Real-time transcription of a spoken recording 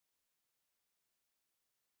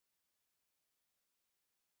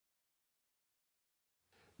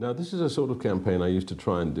Now, this is a sort of campaign I used to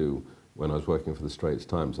try and do when I was working for the Straits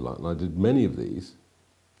Times a lot, and I did many of these,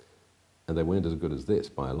 and they weren't as good as this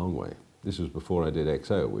by a long way. This was before I did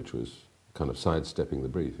XO, which was kind of sidestepping the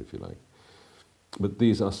brief, if you like. But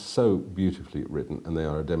these are so beautifully written, and they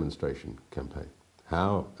are a demonstration campaign.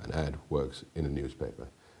 How an ad works in a newspaper.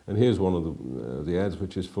 And here's one of the ads,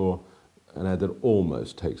 which is for an ad that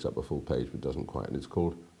almost takes up a full page, but doesn't quite, and it's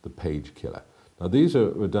called The Page Killer. Now, these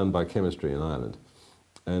were done by Chemistry in Ireland,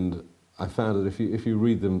 and I found that if you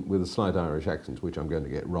read them with a slight Irish accent, which I'm going to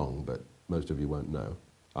get wrong, but most of you won't know,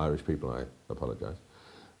 Irish people, I apologise,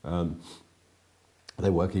 they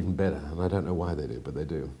work even better, and I don't know why they do, but they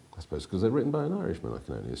do. I suppose because they're written by an Irishman, I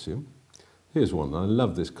can only assume. Here's one, and I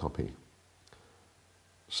love this copy.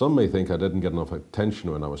 Some may think I didn't get enough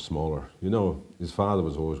attention when I was smaller. You know, his father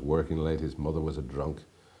was always working late, his mother was a drunk.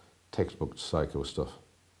 Textbook psycho stuff.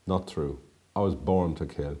 Not true. I was born to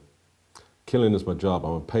kill. Killing is my job.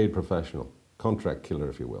 I'm a paid professional. Contract killer,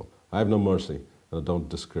 if you will. I have no mercy, and I don't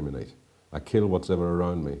discriminate. I kill what's ever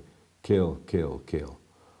around me. Kill, kill, kill.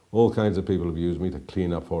 All kinds of people have used me to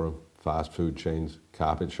clean up for them. Fast food chains,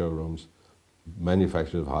 carpet showrooms,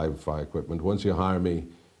 manufacturers of hi-fi equipment. Once you hire me,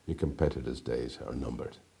 your competitors' days are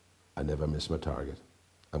numbered. I never miss my target.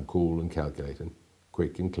 I'm cool and calculating,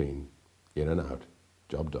 quick and clean, in and out.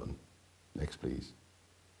 Job done. Next, please.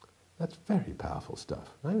 That's very powerful stuff.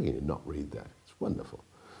 How can you not read that? It's wonderful.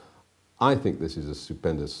 I think this is a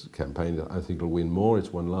stupendous campaign. I think it'll win more.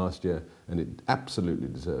 It's won last year, and it absolutely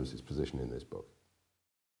deserves its position in this book.